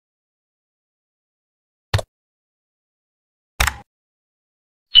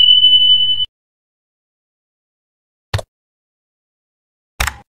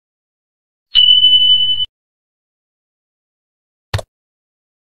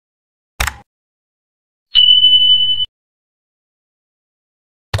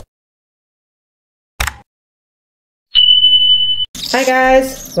Hi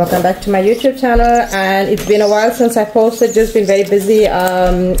guys, welcome back to my YouTube channel, and it's been a while since I posted. Just been very busy.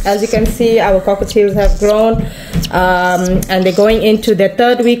 As you can see, our cockatiels have grown and they're going into their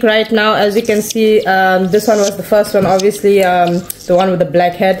third week right now. As you can see, this one was the first one, obviously, the one with the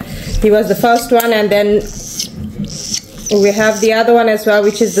black head. He was the first one, and then we have the other one as well,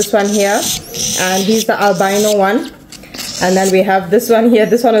 which is this one here, and he's the albino one. And then we have this one here.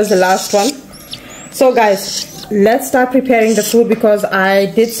 This one is the last one. So guys, let's start preparing the food, because I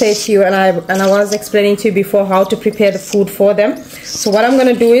did say to you, and I was explaining to you before how to prepare the food for them. So what I'm going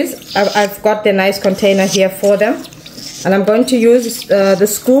to do is I've got the nice container here for them, and I'm going to use the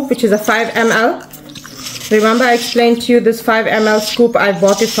scoop, which is a 5 ml. Remember I explained to you this 5 ml scoop, I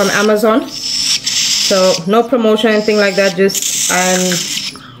bought it from Amazon. So no promotion, anything like that, just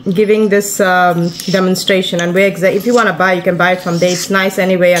I'm giving this demonstration. And where if you want to buy, you can buy it from there. It's nice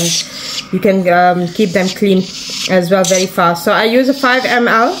anyway, and you can keep them clean as well very fast. So I use a 5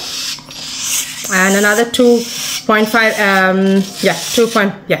 ml and another 2.5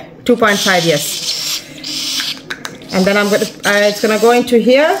 2.5, yes. And then it's gonna go into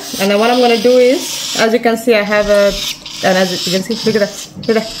here, and then what I'm gonna do is, as you can see, I have and as you can see, look at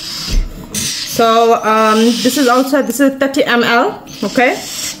that. So this is 30 ml. Okay,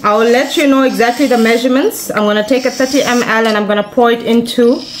 I will let you know exactly the measurements. I'm gonna take a 30 ml and I'm gonna pour it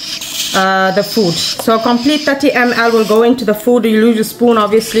into the food. So a complete 30 ml will go into the food. You use your spoon,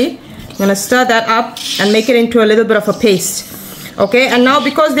 obviously. I'm gonna stir that up and make it into a little bit of a paste. Okay, and now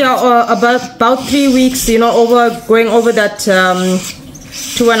because they are about 3 weeks, you know, going over that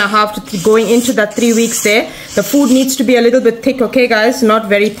 2.5 to going into that 3 weeks there, the food needs to be a little bit thick, okay guys, not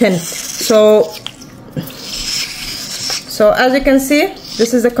very thin. So as you can see,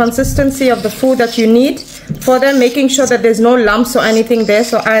 this is the consistency of the food that you need for them, making sure that there's no lumps or anything there.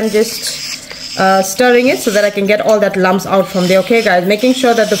 So I'm just stirring it so that I can get all that lumps out from there, okay guys, making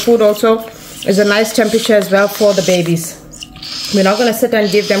sure that the food also is a nice temperature as well for the babies. We're not going to sit and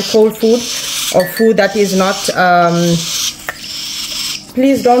give them cold food or food that is not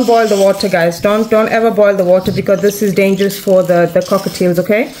please don't boil the water, guys. Don't ever boil the water, because this is dangerous for the cockatiels,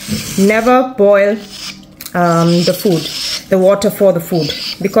 okay? Never boil the water for the food,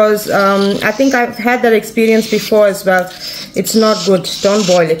 because I think I've had that experience before as well. It's not good. Don't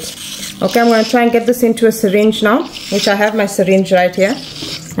boil it. Okay, I'm going to try and get this into a syringe now, which I have my syringe right here.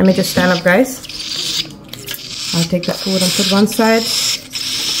 Let me just stand up, guys. I'll take the food and put one side.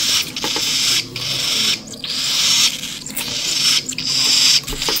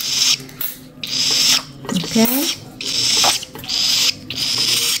 Okay.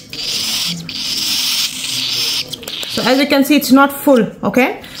 So as you can see, it's not full,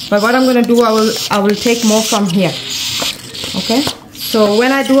 okay? But what I'm going to do, I will take more from here. Okay? So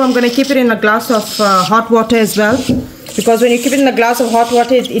when I do, I'm going to keep it in a glass of hot water as well, because when you keep it in a glass of hot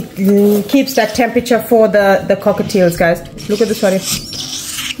water, it keeps that temperature for the cockatiels, guys. Look at this one.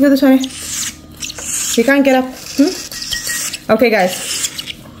 Look at this one. You can't get up. Okay, guys.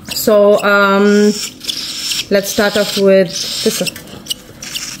 So let's start off with this one.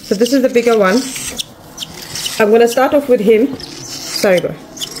 So this is the bigger one. I'm going to start off with him. Sorry, bro.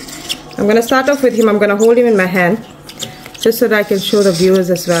 I'm going to start off with him. I'm going to hold him in my hand, just so that I can show the viewers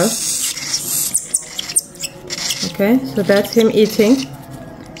as well. Okay, so that's him eating.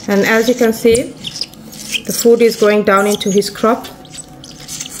 And as you can see, the food is going down into his crop.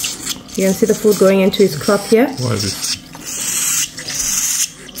 You can see the food going into his crop here. What is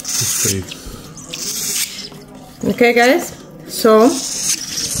it? Okay guys, so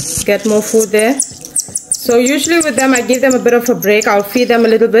get more food there. So usually with them, I give them a bit of a break. I'll feed them a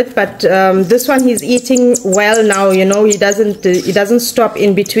little bit, but this one, he's eating well now, you know. He doesn't stop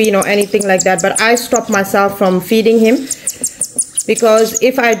in between or anything like that. But I stop myself from feeding him, because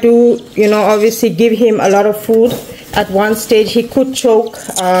if I do, you know, obviously give him a lot of food at one stage, he could choke,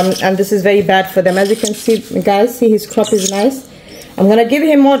 and this is very bad for them. As you can see, guys, see his crop is nice. I'm gonna give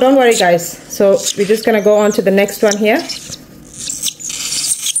him more, don't worry guys. So we're just gonna go on to the next one here.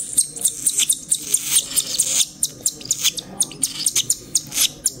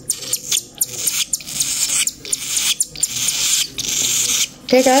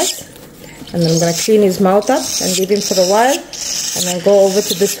 Okay guys, and I'm gonna clean his mouth up and leave him for a while, and then go over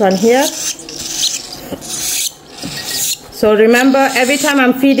to this one here. So remember, every time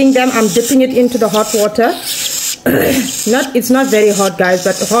I'm feeding them, I'm dipping it into the hot water. It's not very hot, guys,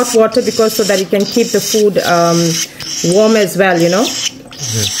 but hot water, because so that you can keep the food warm as well, you know.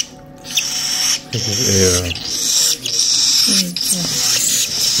 Yeah.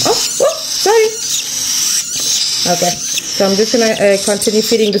 Oh, sorry. Okay, So I'm just gonna continue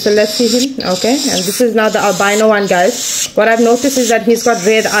feeding this. So let's see him. Okay, and this is now the albino one, guys. What I've noticed is that he's got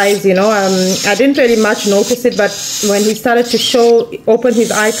red eyes, you know. I didn't really much notice it, but when he started to open his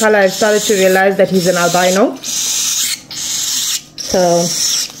eye color, I started to realize that he's an albino.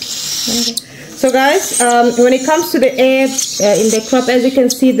 So guys, when it comes to the air in the crop, as you can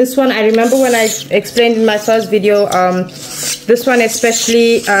see, this one, I remember when I explained in my first video, this one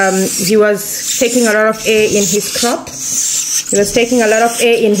especially, he was taking a lot of air in his crop. He was taking a lot of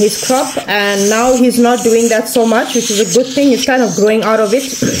air in his crop, and now he's not doing that so much, which is a good thing. He's kind of growing out of it.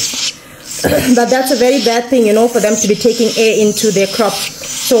 But that's a very bad thing, you know, for them to be taking air into their crop.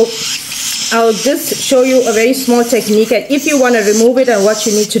 So I'll just show you a very small technique, and if you want to remove it, and what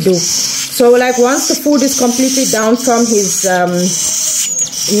you need to do. So like once the food is completely down from his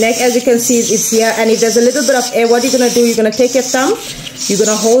neck, as you can see, it's here, and if there's a little bit of air, what you're going to do, you're going to take your thumb, you're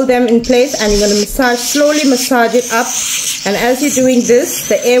going to hold them in place, and you're going to slowly massage it up. And as you're doing this,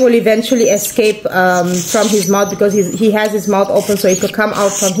 the air will eventually escape from his mouth, because he has his mouth open, so it could come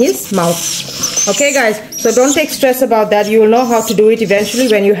out from his mouth. Okay guys, so don't take stress about that. You will know how to do it eventually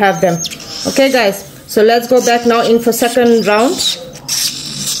when you have them. Okay guys, so let's go back now in for second round.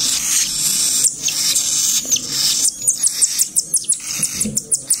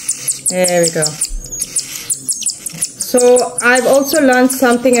 There we go. So I've also learned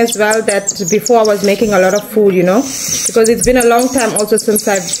something as well, that before I was making a lot of food, you know, because it's been a long time also since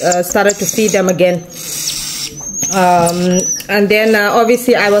I've started to feed them again. And then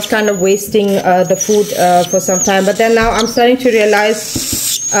obviously I was kind of wasting the food for some time, but then now I'm starting to realize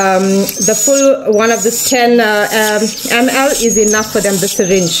the full one of this 10 ml is enough for them. The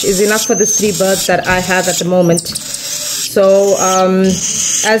syringe is enough for the 3 birds that I have at the moment. So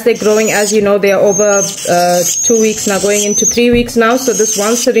as they're growing, as you know, they're over 2 weeks now, going into 3 weeks now, so this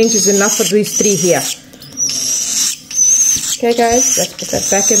one syringe is enough for these 3 here. Okay guys, let's put that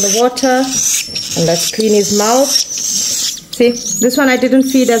back in the water, and let's clean his mouth. See, this one I didn't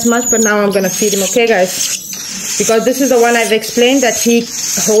feed as much, but now I'm going to feed him. Okay guys, because this is the one I've explained that he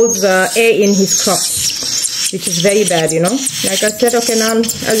holds air in his crop, which is very bad, you know, like I said. Okay, now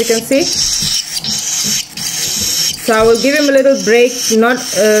as you can see, so I will give him a little break, not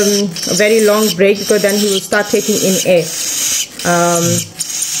a very long break, because then he will start taking in air.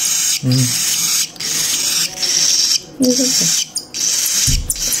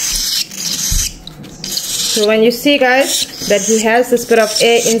 So when you see guys that he has this bit of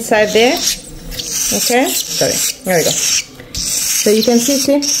air inside there, okay, sorry, here we go. So you can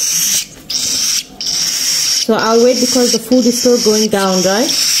see. So I'll wait because the food is still going down, right?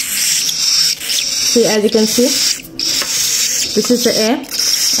 See, as you can see, this is the air,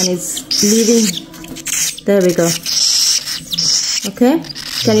 and it's leaving. There we go. Okay,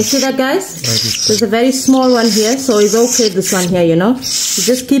 can you see that, guys? There's a very small one here, so it's okay, this one here, you know. You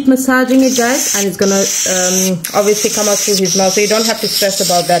just keep massaging it, guys, and it's gonna obviously come out through his mouth, so you don't have to stress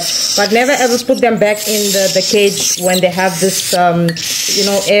about that. But never ever put them back in the cage when they have this you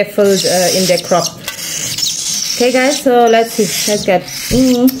know, air filled in their crop. Okay guys, so let's see, let's get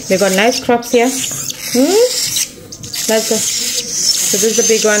they got nice crops here. Let's go. So this is the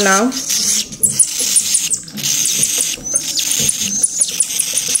big one now.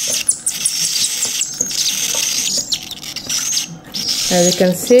 As you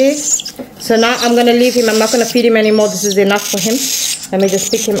can see, so now I'm going to leave him. I'm not going to feed him anymore. This is enough for him. Let me just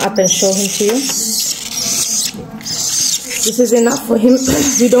pick him up and show him to you. This is enough for him.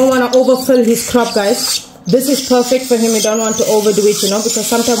 We don't want to overfill his crop, guys. This is perfect for him. You don't want to overdo it, you know, because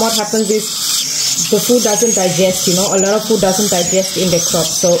sometimes what happens is the food doesn't digest, you know. A lot of food doesn't digest in the crop.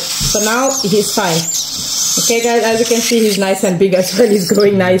 So for now, he's fine. Okay, guys, as you can see, he's nice and big as well. He's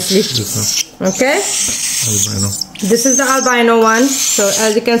growing nicely. Okay? Albino. This is the albino one. So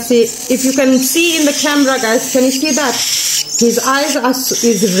as you can see, if you can see in the camera, guys, can you see that? His eyes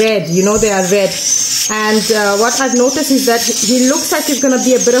is red, you know, they are red. And what I've noticed is that he looks like he's going to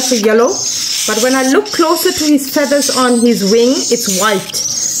be a bit of a yellow. But when I look closer to his feathers on his wing, it's white.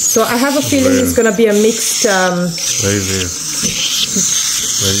 So I have a feeling it's going to be a mixed...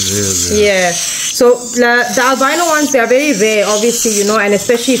 Yeah. So the albino ones, they are very rare, obviously, you know, and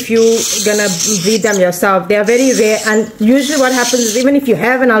especially if you're gonna breed them yourself, they are very rare. And usually what happens is, even if you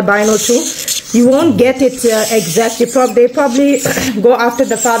have an albino too, you won't get it exactly. They probably go after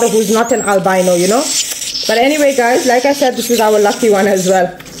the father who's not an albino, you know. But anyway, guys, like I said, this is our lucky one as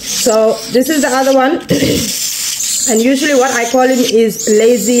well. So this is the other one. And usually what I call him is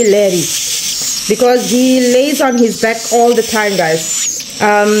Lazy Larry, because he lays on his back all the time, guys.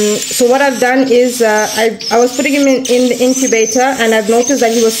 So what I've done is I was putting him in the incubator, and I've noticed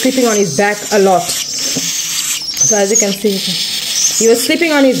that he was sleeping on his back a lot. So as you can see, he was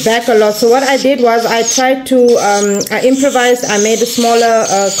sleeping on his back a lot. So what I did was I tried to, I improvised. I made a smaller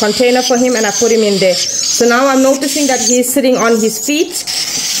container for him and I put him in there. So now I'm noticing that he's sitting on his feet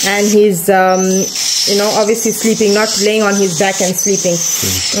and he's, you know, obviously sleeping, not laying on his back and sleeping.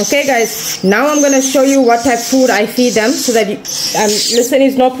 Okay, guys. Now I'm going to show you what type of food I feed them so that, listen,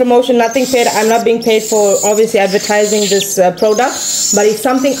 it's no promotion, nothing paid. I'm not being paid for obviously advertising this product, but it's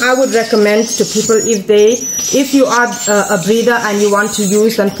something I would recommend to people if you are a breeder and you want to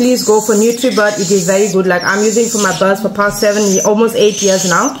use, then please go for NutriBird. It is very good. Like I'm using for my birds for past almost 8 years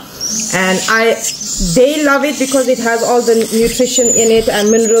now, and they love it because it has all the nutrition in it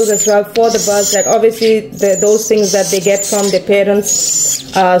and minerals as well for the birds, like obviously those things that they get from their parents.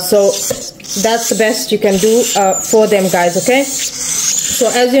 So that's the best you can do for them, guys. Okay, so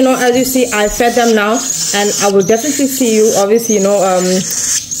as you know, as you see, I fed them now, and I will definitely see you obviously, you know,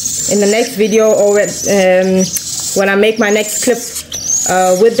 in the next video, or when I make my next clip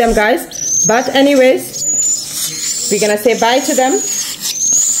with them, guys. But anyways, we're gonna say bye to them,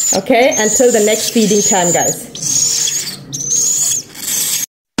 okay, until the next feeding time, guys.